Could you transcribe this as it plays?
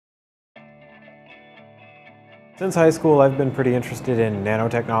Since high school, I've been pretty interested in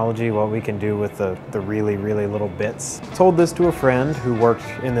nanotechnology, what we can do with the really, really little bits. Told this to a friend who worked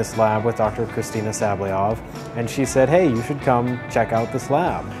in this lab with Dr. Christina Sablyov, and she said, hey, you should come check out this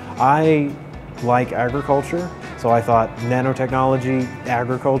lab. I like agriculture, so I thought nanotechnology,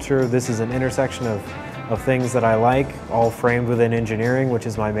 agriculture, this is an intersection of things that I like, all framed within engineering, which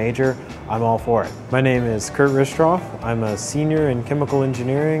is my major. I'm all for it. My name is Kurt Ristroph. I'm a senior in chemical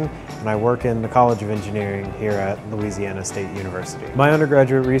engineering, and I work in the College of Engineering here at Louisiana State University. My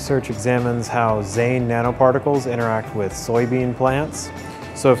undergraduate research examines how Zane nanoparticles interact with soybean plants.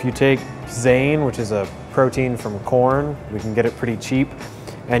 So if you take Zane, which is a protein from corn, we can get it pretty cheap,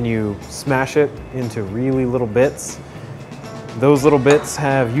 and you smash it into really little bits, those little bits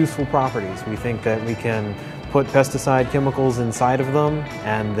have useful properties. We think that we can put pesticide chemicals inside of them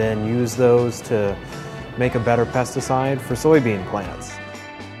and then use those to make a better pesticide for soybean plants.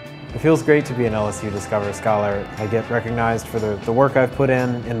 It feels great to be an LSU Discover Scholar. I get recognized for the work I've put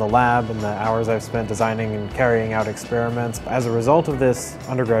in the lab and the hours I've spent designing and carrying out experiments. As a result of this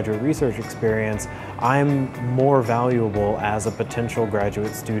undergraduate research experience, I'm more valuable as a potential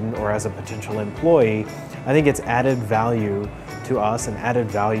graduate student or as a potential employee. I think it's added value to us and added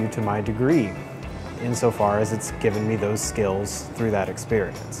value to my degree, insofar as it's given me those skills through that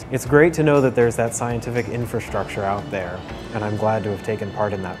experience. It's great to know that there's that scientific infrastructure out there, and I'm glad to have taken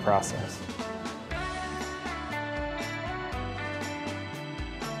part in that process.